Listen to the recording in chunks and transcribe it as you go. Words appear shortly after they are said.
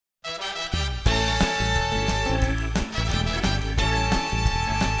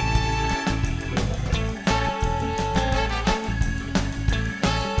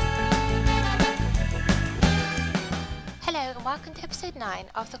9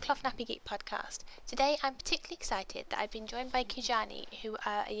 of the Cloth Nappy Geek podcast. Today I'm particularly excited that I've been joined by Kijani, who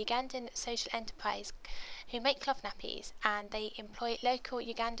are a Ugandan social enterprise who make cloth nappies, and they employ local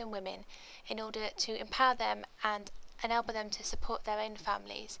Ugandan women in order to empower them and enable them to support their own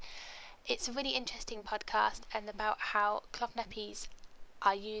families. It's a really interesting podcast and about how cloth nappies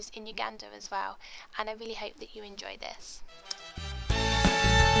are used in Uganda as well, and I really hope that you enjoy this.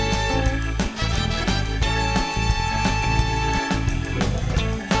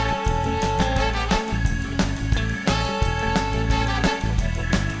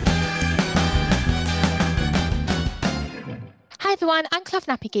 Hi everyone, I'm Cloth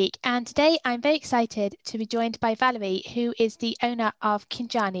Nappy Geek, and today I'm very excited to be joined by Valerie, who is the owner of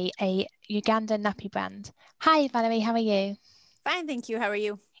Kijani, a Ugandan nappy brand. Hi Valerie, how are you? Fine, thank you. How are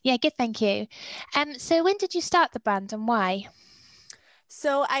you? Yeah, good, thank you. So when did you start the brand and why?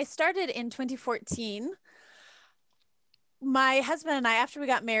 So I started in 2014. My husband and I, after we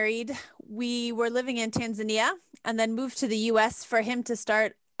got married, we were living in Tanzania and then moved to the US for him to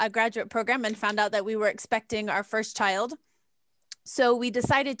start a graduate program and found out that we were expecting our first child. So we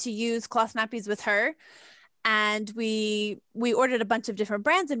decided to use cloth nappies with her, and we ordered a bunch of different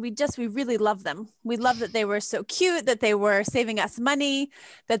brands, and we really loved them. We loved that they were so cute, that they were saving us money,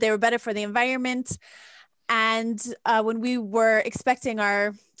 that they were better for the environment. And when we were expecting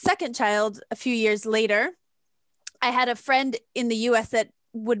our second child a few years later, I had a friend in the US that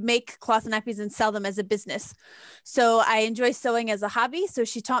would make cloth nappies and sell them as a business. So I enjoy sewing as a hobby. So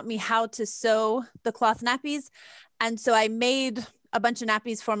she taught me how to sew the cloth nappies. And so I made a bunch of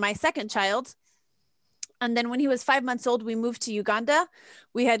nappies for my second child. And then when he was 5 months old, we moved to Uganda.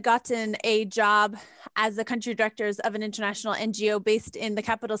 We had gotten a job as the country directors of an international NGO based in the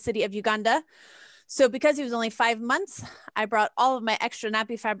capital city of Uganda. So because he was only 5 months, I brought all of my extra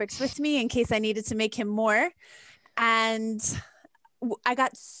nappy fabrics with me in case I needed to make him more. And I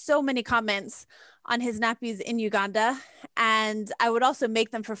got so many comments on his nappies in Uganda, and I would also make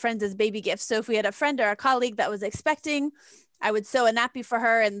them for friends as baby gifts. So if we had a friend or a colleague that was expecting, I would sew a nappy for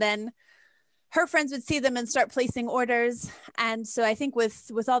her, and then her friends would see them and start placing orders. And so I think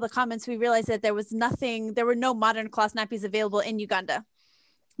with all the comments, we realized that there were no modern cloth nappies available in Uganda.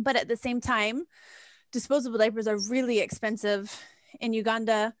 But at the same time, disposable diapers are really expensive in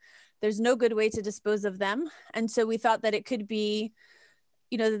Uganda. There's no good way to dispose of them. And so we thought that it could be,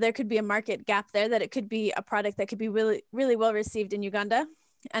 that there could be a market gap there, that it could be a product that could be really, really well received in Uganda.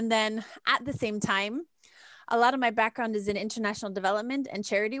 And then at the same time, a lot of my background is in international development and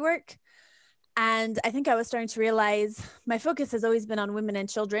charity work. And I think I was starting to realize my focus has always been on women and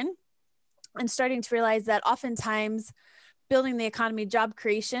children, and starting to realize that oftentimes building the economy, job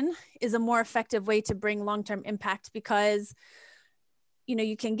creation is a more effective way to bring long-term impact, because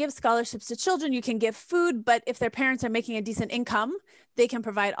you can give scholarships to children, you can give food, but if their parents are making a decent income, they can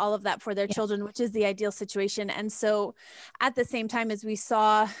provide all of that for their children, which is the ideal situation. And so at the same time as we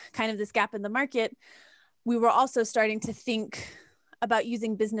saw kind of this gap in the market, we were also starting to think about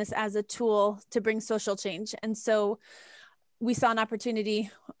using business as a tool to bring social change. And so we saw an opportunity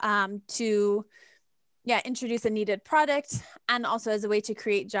to introduce a needed product, and also as a way to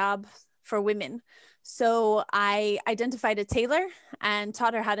create jobs for women. So I identified a tailor and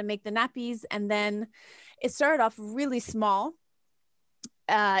taught her how to make the nappies. And then it started off really small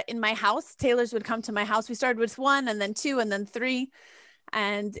in my house. Tailors would come to my house. We started with 1 and then 2 and then 3.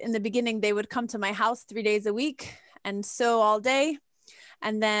 And in the beginning, they would come to my house 3 days a week and sew all day.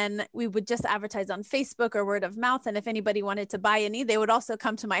 And then we would just advertise on Facebook or word of mouth. And if anybody wanted to buy any, they would also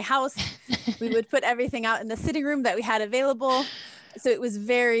come to my house. We would put everything out in the sitting room that we had available. So it was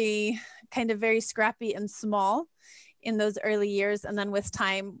very scrappy and small in those early years. And then with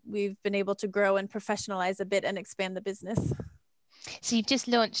time, we've been able to grow and professionalize a bit and expand the business. So you've just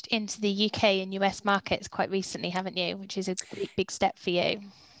launched into the UK and US markets quite recently, haven't you? Which is a big step for you.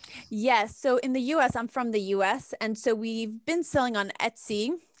 Yes. So in the US, I'm from the US. And so we've been selling on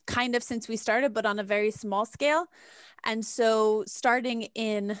Etsy kind of since we started, but on a very small scale. And so starting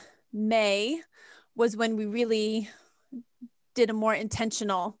in May was when we really did a more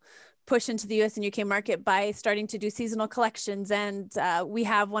intentional push into the US and UK market by starting to do seasonal collections. And we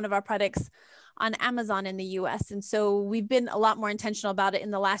have one of our products on Amazon in the US. And so we've been a lot more intentional about it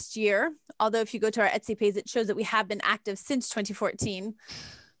in the last year. Although if you go to our Etsy page, it shows that we have been active since 2014.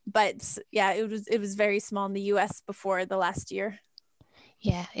 But yeah, it was very small in the US before the last year.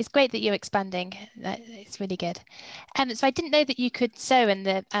 Yeah, it's great that you're expanding. It's really good. So I didn't know that you could sew, and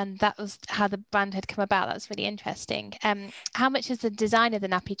that was how the brand had come about. That's really interesting. How much has the design of the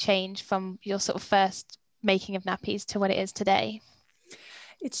nappy changed from your sort of first making of nappies to what it is today?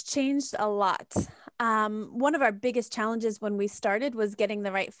 It's changed a lot. One of our biggest challenges when we started was getting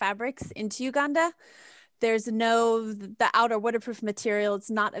the right fabrics into Uganda. The outer waterproof material.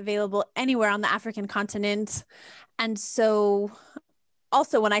 It's not available anywhere on the African continent. And so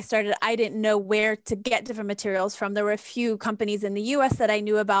also when I started, I didn't know where to get different materials from. There were a few companies in the US that I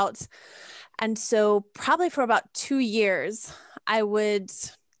knew about. And so probably for about 2 years, I would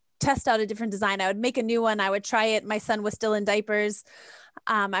test out a different design. I would make a new one. I would try it. My son was still in diapers.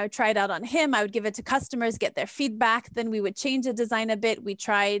 I would try it out on him. I would give it to customers, get their feedback. Then we would change the design a bit. We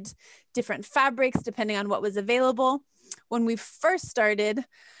tried different fabrics depending on what was available. When we first started,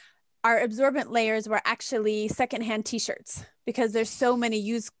 our absorbent layers were actually secondhand t-shirts because there's so many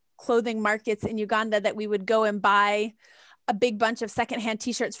used clothing markets in Uganda that we would go and buy a big bunch of secondhand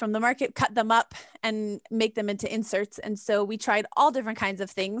t-shirts from the market, cut them up and make them into inserts. And so we tried all different kinds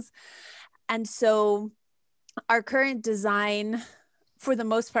of things. And so our current design, for the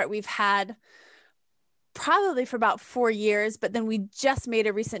most part, we've had probably for about 4 years, but then we just made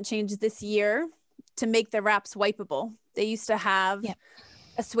a recent change this year to make the wraps wipeable. They used to have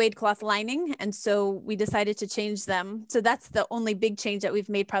a suede cloth lining, and so we decided to change them. So that's the only big change that we've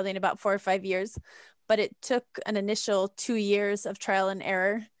made probably in about 4 or 5 years, but it took an initial 2 years of trial and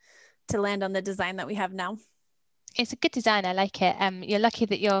error to land on the design that we have now. It's a good design. I like it. You're lucky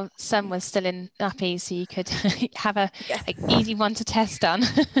that your son was still in nappies, so you could have a easy one to test on.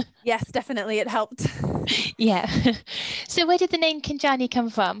 Yes, definitely. It helped. Yeah. So where did the name Kijani come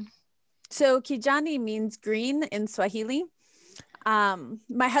from? So Kijani means green in Swahili.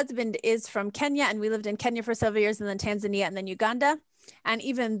 My husband is from Kenya, and we lived in Kenya for several years, and then Tanzania, and then Uganda. And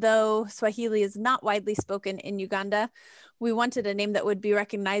even though Swahili is not widely spoken in Uganda, we wanted a name that would be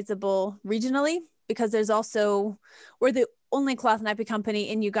recognizable regionally, because we're the only cloth nappy company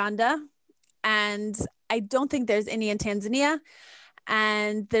in Uganda, and I don't think there's any in Tanzania,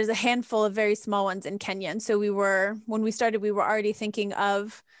 and there's a handful of very small ones in Kenya. And so when we started, we were already thinking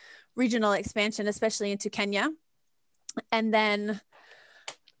of regional expansion, especially into Kenya. And then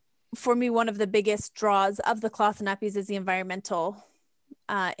for me, one of the biggest draws of the cloth nappies is the environmental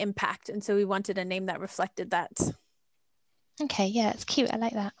impact. And so we wanted a name that reflected that. Okay, yeah, it's cute. I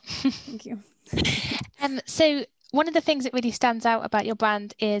like that. Thank you. So one of the things that really stands out about your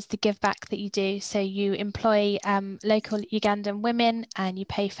brand is the give back that you do. So you employ local Ugandan women, and you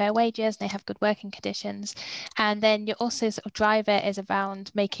pay fair wages, and they have good working conditions. And then your also sort of driver is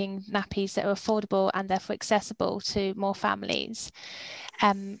around making nappies that are affordable and therefore accessible to more families.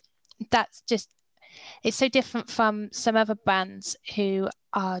 It's so different from some other brands who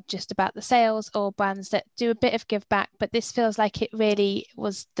are just about the sales, or brands that do a bit of give back, but this feels like it really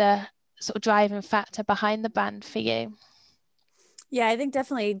was the sort of driving factor behind the brand for you. Yeah, I think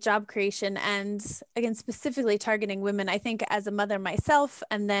definitely job creation, and again, specifically targeting women. I think as a mother myself,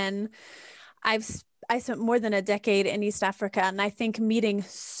 and then I spent more than a decade in East Africa, and I think meeting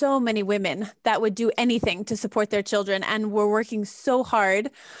so many women that would do anything to support their children and were working so hard,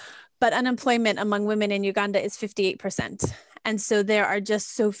 but unemployment among women in Uganda is 58%. And so there are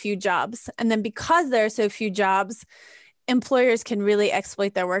just so few jobs. And then because there are so few jobs, employers can really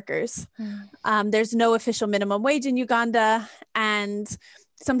exploit their workers. There's no official minimum wage in Uganda, and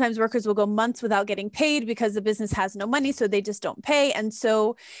sometimes workers will go months without getting paid because the business has no money, so they just don't pay. And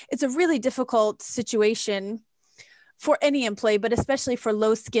so it's a really difficult situation for any employee, but especially for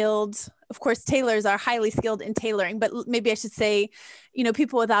low skilled. Of course, tailors are highly skilled in tailoring, but maybe I should say,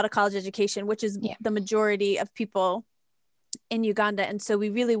 people without a college education, which is the majority of people in Uganda. And so we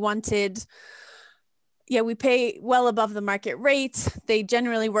really wanted, we pay well above the market rate. They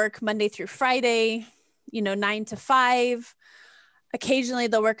generally work Monday through Friday, 9 to 5. Occasionally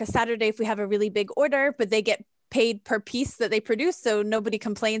they'll work a Saturday if we have a really big order, but they get paid per piece that they produce. So nobody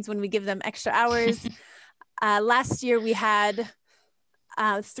complains when we give them extra hours. Last year we had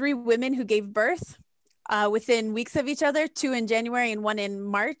 3 women who gave birth within weeks of each other, 2 in January and 1 in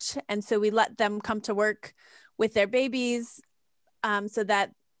March. And so we let them come to work with their babies so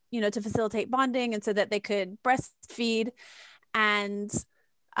that, to facilitate bonding and so that they could breastfeed. And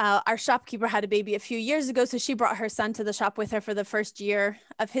our shopkeeper had a baby a few years ago, so she brought her son to the shop with her for the first year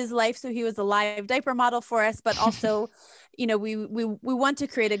of his life. So he was a live diaper model for us, but also, we want to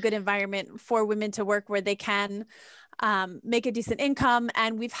create a good environment for women to work where they can make a decent income.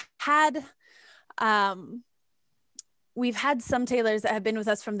 And we've had some tailors that have been with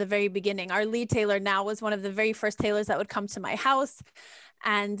us from the very beginning. Our lead tailor now was one of the very first tailors that would come to my house.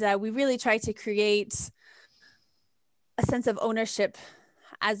 And we really try to create a sense of ownership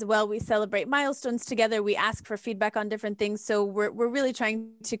as well. We celebrate milestones together. We ask for feedback on different things. So we're really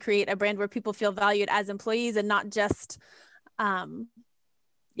trying to create a brand where people feel valued as employees, and not just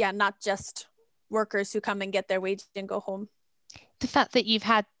workers who come and get their wage and go home. The fact that you've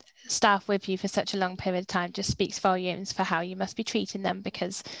had staff with you for such a long period of time just speaks volumes for how you must be treating them,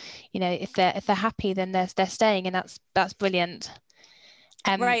 because if they're happy, then they're staying, and that's brilliant.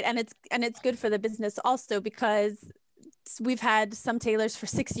 Right, and it's good for the business also, because we've had some tailors for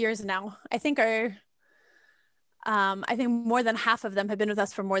 6 years now. I think more than half of them have been with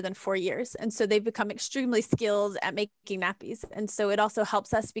us for more than 4 years. And so they've become extremely skilled at making nappies. And so it also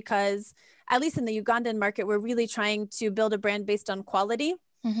helps us because, at least in the Ugandan market, we're really trying to build a brand based on quality.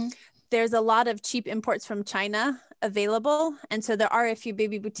 Mm-hmm. There's a lot of cheap imports from China available. And so there are a few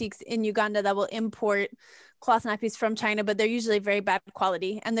baby boutiques in Uganda that will import cloth nappies from China, but they're usually very bad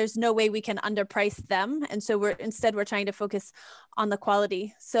quality, and there's no way we can underprice them. And so we're trying to focus on the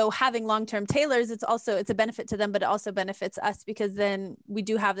quality. So having long-term tailors, it's a benefit to them, but it also benefits us, because then we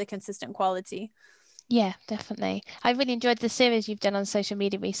do have the consistent quality. Yeah, definitely. I really enjoyed the series you've done on social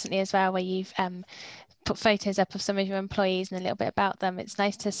media recently as well, where you've put photos up of some of your employees and a little bit about them. It's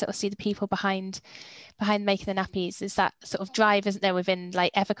nice to sort of see the people behind making the nappies. There's that sort of drive, isn't there, within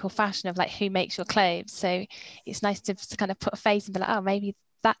like ethical fashion of like who makes your clothes. So it's nice to kind of put a face and be like, oh, maybe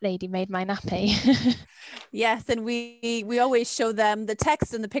that lady made my nappy. Yes, and we always show them the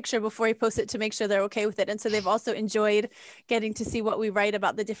text and the picture before we post it to make sure they're okay with it. And so they've also enjoyed getting to see what we write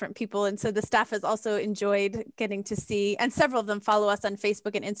about the different people. And so the staff has also enjoyed getting to see, and several of them follow us on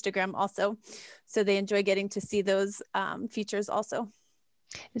Facebook and Instagram also. So they enjoy getting to see those features also.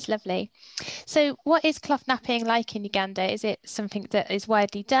 It's lovely. So what is cloth napping like in Uganda? Is it something that is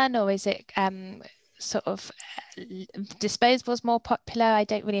widely done, or is it sort of disposables more popular? I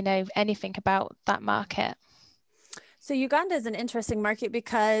don't really know anything about that market. So Uganda is an interesting market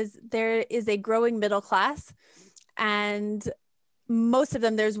because there is a growing middle class, and most of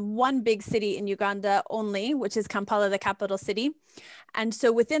them, there's one big city in Uganda only, which is Kampala, the capital city. And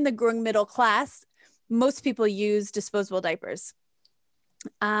so within the growing middle class, most people use disposable diapers.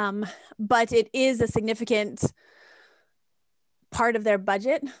 But it is a significant part of their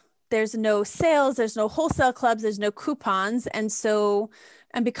budget. There's no sales, there's no wholesale clubs, there's no coupons. And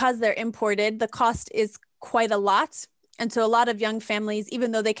because they're imported, the cost is quite a lot. And so a lot of young families,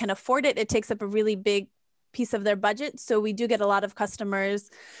 even though they can afford it, it takes up a really big piece of their budget. So we do get a lot of customers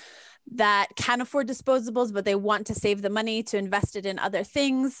that can afford disposables, but they want to save the money to invest it in other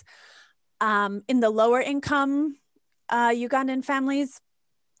things. In the lower income Ugandan families,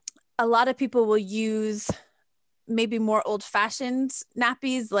 a lot of people will use maybe more old-fashioned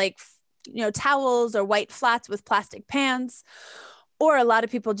nappies, like towels or white flats with plastic pants, or a lot of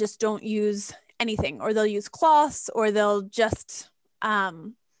people just don't use anything, or they'll use cloths, or they'll just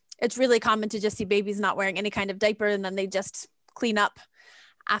it's really common to just see babies not wearing any kind of diaper, and then they just clean up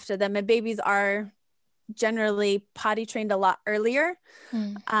after them. And babies are generally potty trained a lot earlier,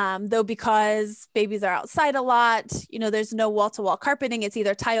 though, because babies are outside a lot. There's no wall-to-wall carpeting. It's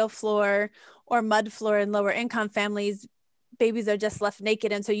either tile floor or mud floor. In lower income families, babies are just left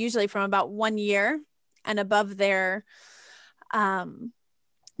naked. And so usually from about 1 year and above, they're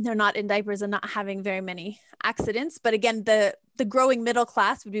not in diapers and not having very many accidents. But again, the growing middle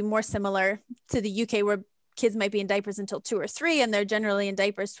class would be more similar to the UK, where kids might be in diapers until 2 or 3, and they're generally in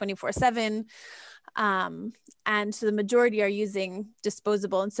diapers 24/7. And so the majority are using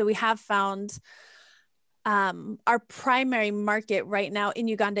disposable. And so we have found our primary market right now in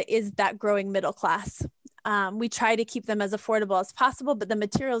Uganda is that growing middle class. We try to keep them as affordable as possible, but the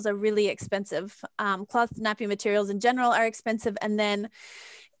materials are really expensive. Cloth nappy materials in general are expensive. And then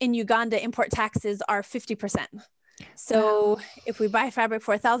in Uganda, import taxes are 50%. So if we buy fabric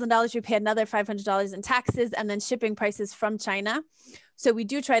for $1,000, we pay another $500 in taxes, and then shipping prices from China. So we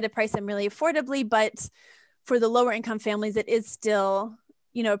do try to price them really affordably, but for the lower income families, it is still,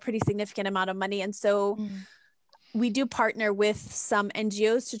 a pretty significant amount of money. And so we do partner with some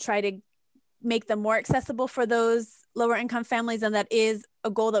NGOs to try to make them more accessible for those lower income families. And that is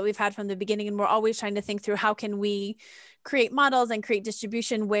a goal that we've had from the beginning. And we're always trying to think through how can we create models and create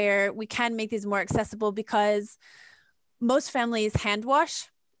distribution where we can make these more accessible, because most families hand wash.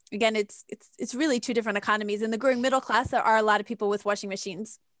 Again, it's really two different economies. In the growing middle class, there are a lot of people with washing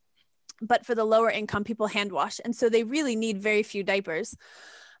machines, but for the lower income, people hand wash. And so they really need very few diapers,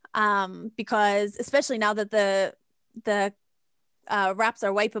 because especially now that the wraps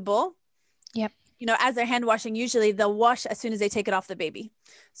are wipeable. Yep. As they're hand washing, usually they'll wash as soon as they take it off the baby.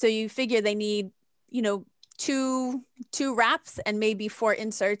 So you figure they need, two wraps and maybe 4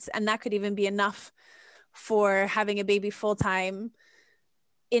 inserts. And that could even be enough for having a baby full-time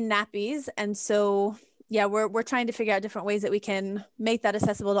in nappies. And so, yeah, we're trying to figure out different ways that we can make that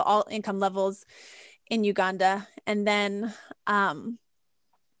accessible to all income levels in Uganda. And then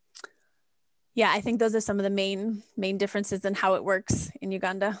Yeah, I think those are some of the main differences in how it works in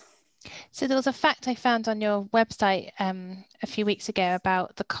Uganda. So there was a fact I found on your website a few weeks ago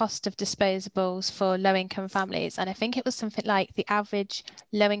about the cost of disposables for low-income families, and I think it was something like the average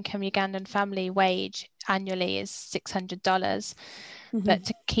low-income Ugandan family wage annually is $600, but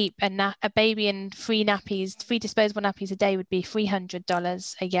to keep a baby in free disposable nappies a day would be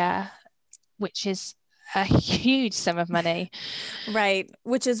 $300 a year, which is a huge sum of money. Right.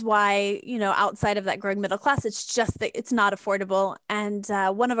 Which is why, outside of that growing middle class, it's just that it's not affordable. And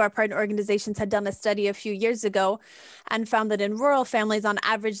one of our partner organizations had done a study a few years ago and found that in rural families, on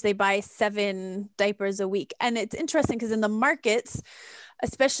average, they buy 7 diapers a week. And it's interesting because in the markets,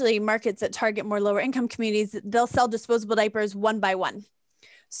 especially markets that target more lower income communities, they'll sell disposable diapers one by one.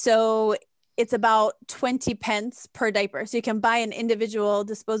 So it's about 20 pence per diaper. So you can buy an individual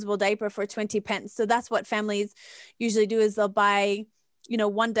disposable diaper for 20 pence. So that's what families usually do, is they'll buy,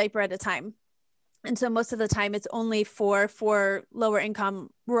 one diaper at a time. And so most of the time it's only for lower income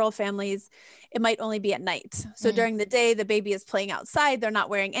rural families, it might only be at night. So during the day, the baby is playing outside. They're not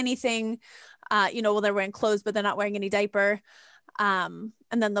wearing anything, they're wearing clothes, but they're not wearing any diaper. And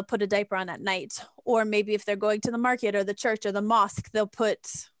then they'll put a diaper on at night. Or maybe if they're going to the market or the church or the mosque, they'll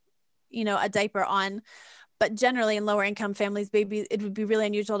put a diaper on. But generally in lower income families, it would be really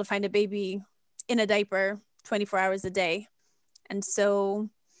unusual to find a baby in a diaper 24 hours a day. And so,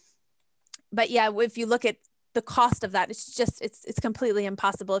 but yeah, if you look at the cost of that, it's completely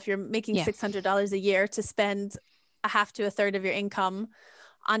impossible. If you're making $600 a year to spend a half to a third of your income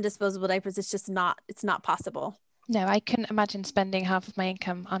on disposable diapers, it's not possible. No, I couldn't imagine spending half of my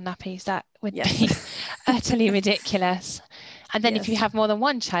income on nappies. That would be utterly ridiculous. And then if you have more than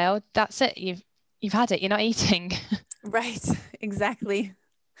one child, that's it. You've had it. You're not eating. Right. Exactly.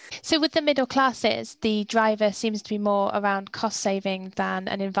 So with the middle classes, the driver seems to be more around cost saving than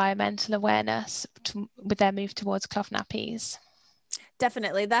an environmental awareness with their move towards cloth nappies.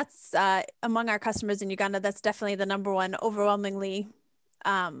 Definitely. That's among our customers in Uganda, that's definitely the number one overwhelmingly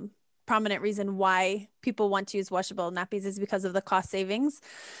prominent reason why people want to use washable nappies, is because of the cost savings.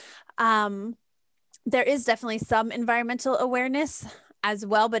 There is definitely some environmental awareness as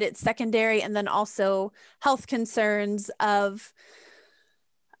well, but it's secondary. And then also health concerns of,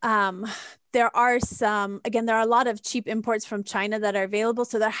 there are a lot of cheap imports from China that are available.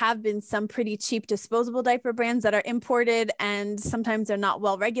 So there have been some pretty cheap disposable diaper brands that are imported, and sometimes they're not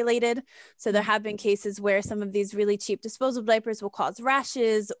well regulated. So there have been cases where some of these really cheap disposable diapers will cause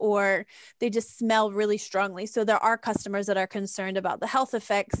rashes, or they just smell really strongly. So there are customers that are concerned about the health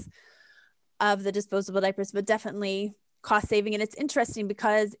effects of the disposable diapers, but definitely cost saving. And it's interesting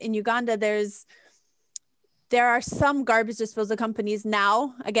because in Uganda, there are some garbage disposal companies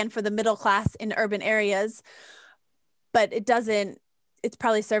now, again, for the middle class in urban areas, but it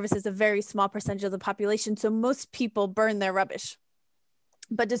probably services a very small percentage of the population. So most people burn their rubbish.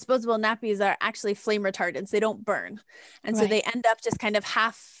 But disposable nappies are actually flame retardants. They don't burn. And so they end up just kind of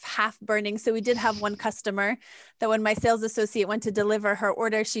half burning. So we did have one customer that when my sales associate went to deliver her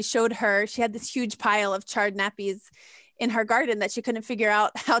order, she had this huge pile of charred nappies in her garden that she couldn't figure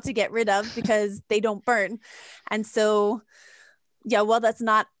out how to get rid of because they don't burn. And so, that's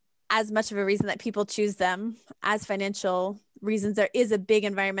not as much of a reason that people choose them as financial reasons. There is a big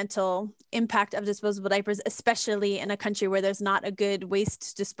environmental impact of disposable diapers, especially in a country where there's not a good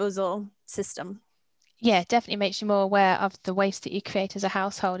waste disposal system. Yeah, it definitely makes you more aware of the waste that you create as a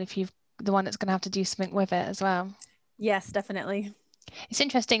household if you're the one that's going to have to do something with it as well. Yes, definitely. It's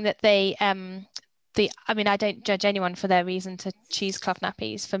interesting that I don't judge anyone for their reason to choose cloth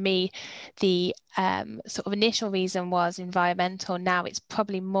nappies. For me, the sort of initial reason was environmental. Now it's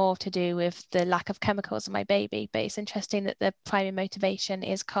probably more to do with the lack of chemicals in my baby. But it's interesting that the primary motivation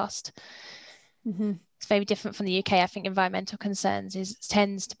is cost. Mm-hmm. It's very different from the UK. I think environmental concerns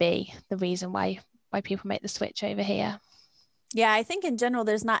tends to be the reason why people make the switch over here. Yeah, I think in general,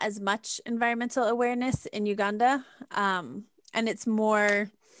 there's not as much environmental awareness in Uganda. And it's more...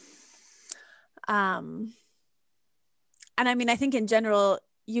 and I mean, I think in general,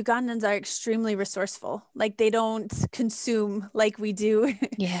 Ugandans are extremely resourceful. Like they don't consume like we do.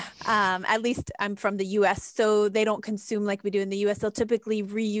 Yeah. At least I'm from the US, so they don't consume like we do in the US. They'll typically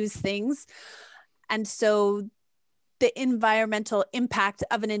reuse things. And so the environmental impact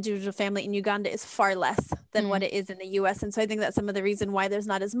of an individual family in Uganda is far less than what it is in the US. And so I think that's some of the reason why there's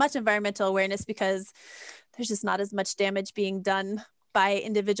not as much environmental awareness, because there's just not as much damage being done by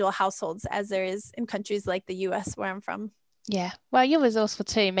individual households as there is in countries like the US, where I'm from. Yeah. Well, you're resourceful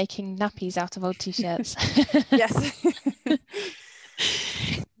too, making nappies out of old t-shirts. Yes.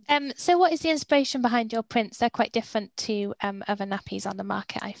 So what is the inspiration behind your prints? They're quite different to other nappies on the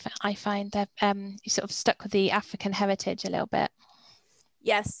market. I find that you sort of stuck with the African heritage a little bit.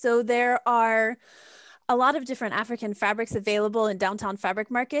 Yes, so there are a lot of different African fabrics available in downtown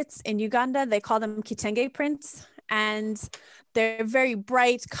fabric markets. In Uganda, they call them kitenge prints, and they're very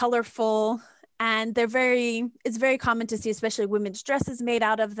bright, colorful, and it's very common to see, especially women's dresses made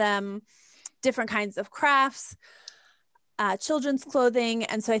out of them, different kinds of crafts, children's clothing.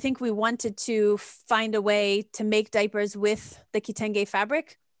 And so I think we wanted to find a way to make diapers with the kitenge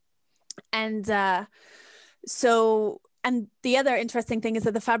fabric. And and the other interesting thing is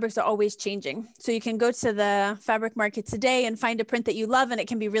that the fabrics are always changing. So you can go to the fabric market today and find a print that you love, and it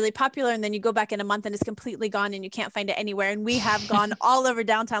can be really popular. And then you go back in a month and it's completely gone and you can't find it anywhere. And we have gone all over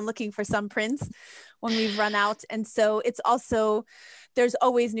downtown looking for some prints when we've run out. And so it's also, there's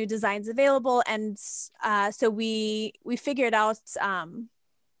always new designs available. And so we figured out,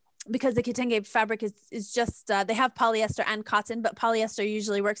 because the kitenge fabric is just, they have polyester and cotton, but polyester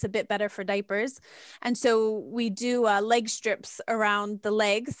usually works a bit better for diapers. And so we do leg strips around the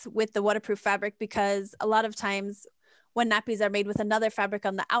legs with the waterproof fabric, because a lot of times when nappies are made with another fabric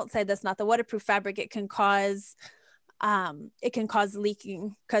on the outside that's not the waterproof fabric, it can cause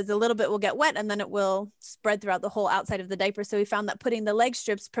leaking, because a little bit will get wet and then it will spread throughout the whole outside of the diaper. So we found that putting the leg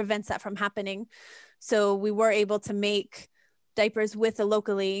strips prevents that from happening. So we were able to make diapers with the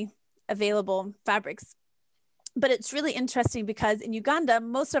locally available fabrics. But it's really interesting because in Uganda,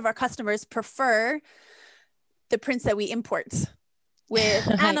 most of our customers prefer the prints that we import with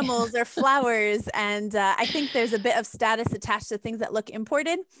animals or flowers. And I think there's a bit of status attached to things that look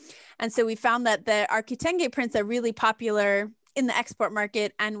imported. And so we found that our kitenge prints are really popular in the export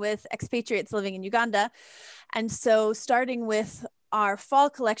market and with expatriates living in Uganda. And so starting with our fall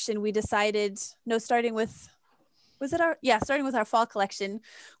collection, we decided, starting with our fall collection,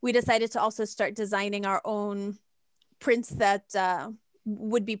 we decided to also start designing our own prints that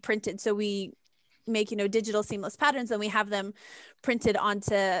would be printed. So we make, digital seamless patterns, and we have them printed onto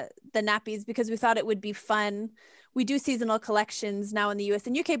the nappies, because we thought it would be fun. We do seasonal collections now in the US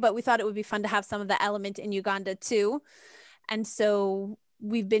and UK, but we thought it would be fun to have some of the element in Uganda too. And so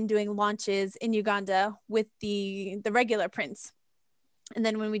we've been doing launches in Uganda with the regular prints. And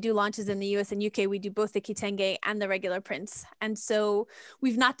then when we do launches in the US and UK, we do both the kitenge and the regular prints. And so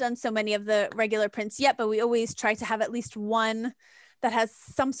we've not done so many of the regular prints yet, but we always try to have at least one that has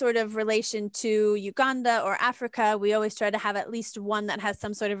some sort of relation to Uganda or Africa. We always try to have at least one that has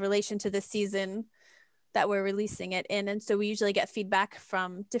some sort of relation to the season that we're releasing it in. And so we usually get feedback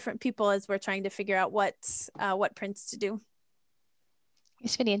from different people as we're trying to figure out what prints to do.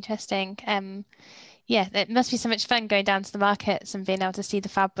 It's really interesting. Yeah, it must be so much fun going down to the markets and being able to see the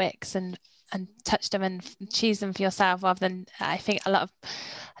fabrics and touch them and choose them for yourself, rather than, I think a lot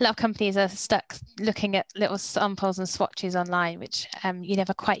of companies are stuck looking at little samples and swatches online, which you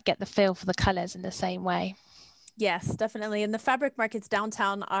never quite get the feel for the colors in the same way. Yes, definitely. And the fabric markets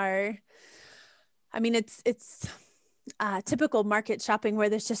downtown are, it's typical market shopping where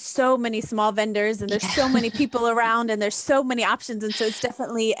there's just so many small vendors and there's so many people around and there's so many options. And so it's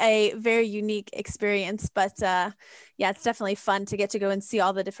definitely a very unique experience, but it's definitely fun to get to go and see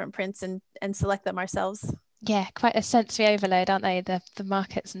all the different prints and select them ourselves. Yeah, quite a sensory overload, aren't they? The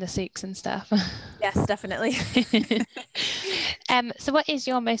markets and the souks and stuff. Yes, definitely. So what is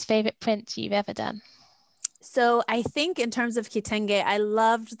your most favorite print you've ever done? So I think in terms of kitenge, I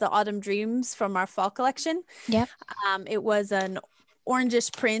loved the Autumn Dreams from our fall collection. Yeah. It was an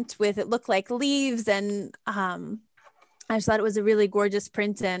orangish print with, it looked like leaves, and I just thought it was a really gorgeous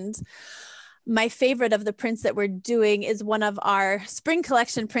print. And my favorite of the prints that we're doing is one of our spring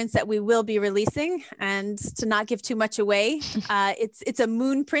collection prints that we will be releasing. And to not give too much away, it's a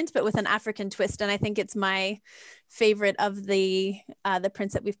moon print, but with an African twist. And I think it's my favorite of the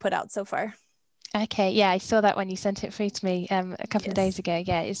prints that we've put out so far. Okay, yeah, I saw that when you sent it through to me a couple of days ago.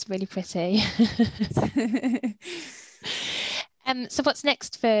 Yeah, it's really pretty. So what's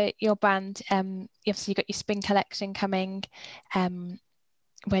next for your brand? Obviously you've got your spring collection coming.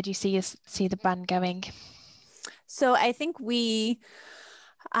 Where do you see the brand going? So I think we're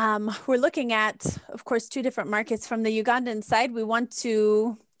looking at, of course, two different markets. From the Ugandan side, we want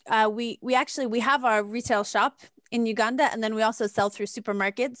to, we have our retail shop in Uganda, and then we also sell through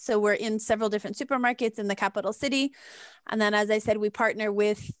supermarkets. So we're in several different supermarkets in the capital city. And then, as I said, we partner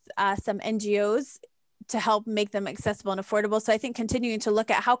with some NGOs to help make them accessible and affordable. So I think continuing to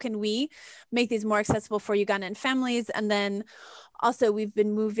look at how can we make these more accessible for Ugandan families. And then also we've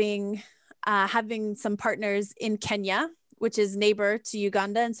been having some partners in Kenya, which is neighbor to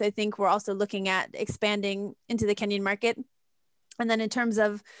Uganda. And so I think we're also looking at expanding into the Kenyan market. And then in terms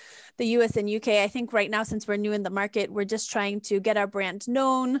of the US and UK, I think right now, since we're new in the market, we're just trying to get our brand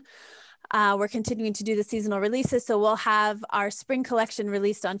known. We're continuing to do the seasonal releases. So we'll have our spring collection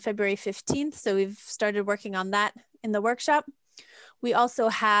released on February 15th. So we've started working on that in the workshop. We also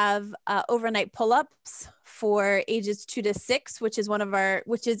have overnight pull-ups for ages 2 to 6, which is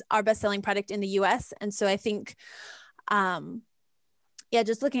our best-selling product in the US. And so I think,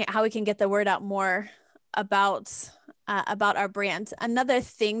 just looking at how we can get the word out more about our brand. Another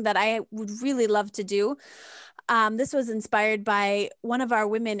thing that I would really love to do, this was inspired by one of our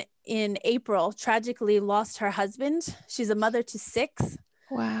women in April tragically lost her husband. She's a mother to 6.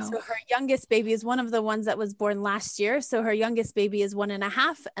 Wow. So her youngest baby is one of the ones that was born last year. So her youngest baby is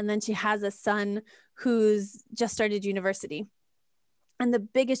 1.5. And then she has a son who's just started university. And the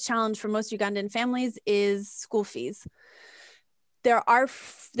biggest challenge for most Ugandan families is school fees. There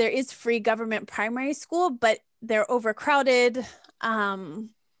is free government primary school, but they're overcrowded.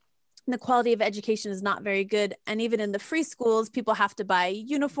 The quality of education is not very good. And even in the free schools, people have to buy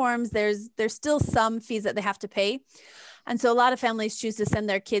uniforms. There's still some fees that they have to pay. And so a lot of families choose to send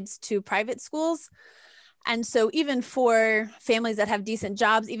their kids to private schools. And so even for families that have decent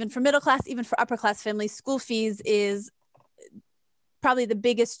jobs, even for middle class, even for upper class families, school fees is probably the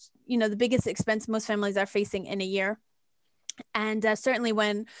biggest expense most families are facing in a year. And certainly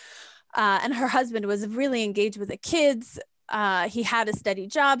when, and her husband was really engaged with the kids. He had a steady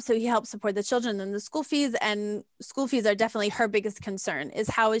job, so he helped support the children and the school fees. And school fees are definitely her biggest concern, is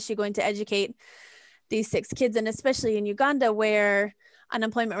how is she going to educate these 6 kids? And especially in Uganda, where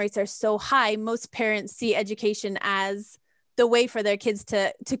unemployment rates are so high, most parents see education as the way for their kids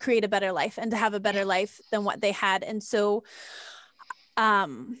to create a better life and to have a better life than what they had. And so I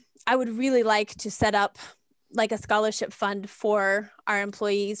would really like to set up like a scholarship fund for our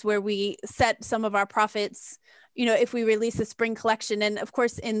employees, where we set some of our profits, if we release a spring collection. And of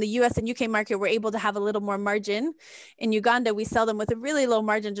course, in the US and UK market, we're able to have a little more margin. In Uganda, we sell them with a really low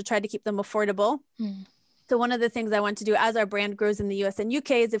margin to try to keep them affordable. So one of the things I want to do as our brand grows in the US and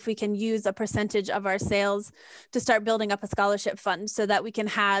UK is if we can use a percentage of our sales to start building up a scholarship fund, so that we can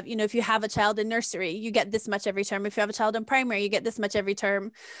have, if you have a child in nursery, you get this much every term. If you have a child in primary, you get this much every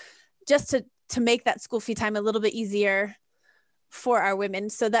term, just to make that school fee time a little bit easier for our women.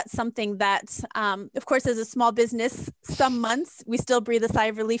 So that's something that, of course, as a small business, some months we still breathe a sigh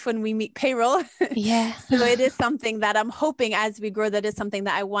of relief when we meet payroll. Yeah. So it is something that I'm hoping as we grow, that is something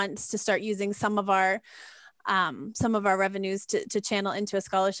that I want to start using some of our revenues to channel into a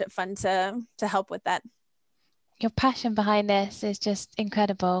scholarship fund to help with that. Your passion behind this is just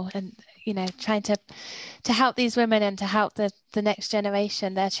incredible, and trying to help these women and to help the next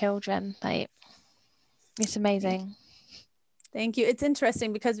generation, their children, like, it's amazing. Thank you. It's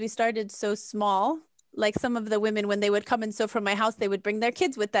interesting because we started so small. Like some of the women, when they would come and sew from my house, they would bring their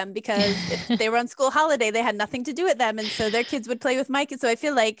kids with them, because if they were on school holiday, they had nothing to do with them. And so their kids would play with my kids. So I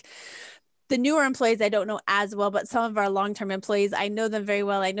feel like the newer employees I don't know as well, but some of our long-term employees, I know them very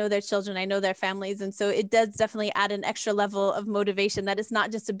well. I know their children, I know their families. And so it does definitely add an extra level of motivation, that it's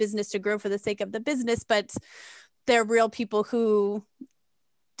not just a business to grow for the sake of the business, but they're real people who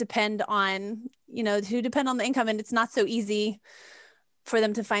depend on the income. And it's not so easy for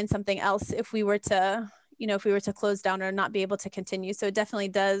them to find something else if we were to close down or not be able to continue. So it definitely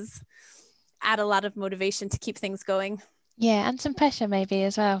does add a lot of motivation to keep things going. Yeah, and some pressure maybe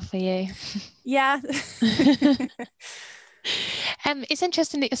as well for you. Yeah. It's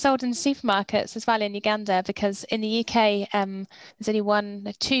interesting that you're sold in supermarkets as well in Uganda, because in the UK, there's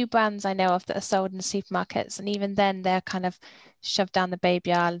only 2 brands I know of that are sold in supermarkets, and even then they're kind of shoved down the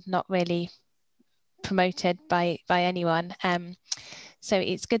baby aisle, not really promoted by anyone. So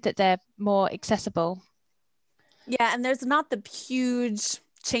it's good that they're more accessible. Yeah, and there's not the huge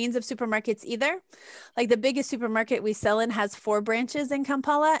chains of supermarkets either. Like the biggest supermarket we sell in has 4 branches in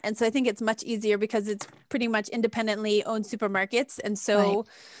Kampala, and so I think it's much easier because it's pretty much independently owned supermarkets, and so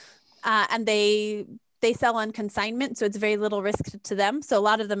and they sell on consignment, so it's very little risk to them. So a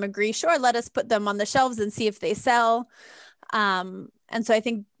lot of them agree, sure, let us put them on the shelves and see if they sell. And so I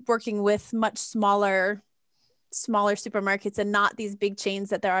think working with much smaller supermarkets and not these big chains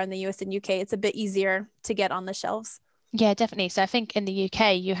that there are in the US and UK, it's a bit easier to get on the shelves. Yeah, definitely. So I think in the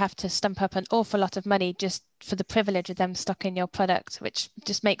UK, you have to stump up an awful lot of money just for the privilege of them stocking your product, which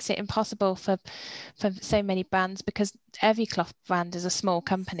just makes it impossible for so many brands, because every cloth brand is a small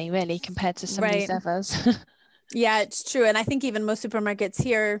company really compared to some of these others. Yeah, it's true. And I think even most supermarkets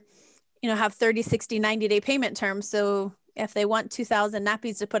here, have 30, 60, 90-day payment terms. So if they want 2,000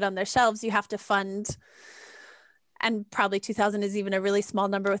 nappies to put on their shelves, you have to fund and probably 2,000 is even a really small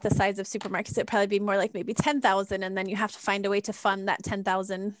number with the size of supermarkets. It'd probably be more like maybe 10,000, and then you have to find a way to fund that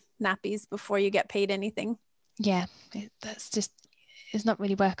 10,000 nappies before you get paid anything. Yeah, it's not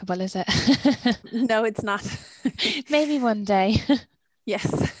really workable, is it? No, it's not. Maybe one day.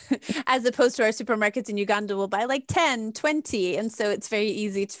 Yes. As opposed to our supermarkets in Uganda will buy like 10, 20. And so it's very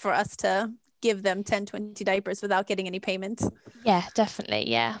easy for us to give them 10, 20 diapers without getting any payment. Yeah, definitely.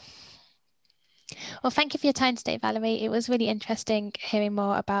 Yeah. Well, thank you for your time today, Valerie. It was really interesting hearing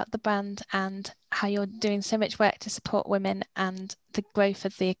more about the brand and how you're doing so much work to support women and the growth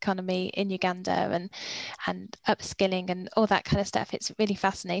of the economy in Uganda and upskilling and all that kind of stuff. It's really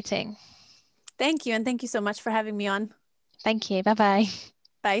fascinating. Thank you. And thank you so much for having me on. Thank you. Bye-bye.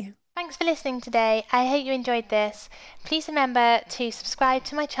 Bye. Thanks for listening today. I hope you enjoyed this. Please remember to subscribe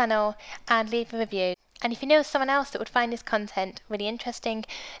to my channel and leave a review. And if you know of someone else that would find this content really interesting,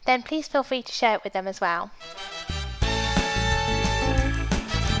 then please feel free to share it with them as well.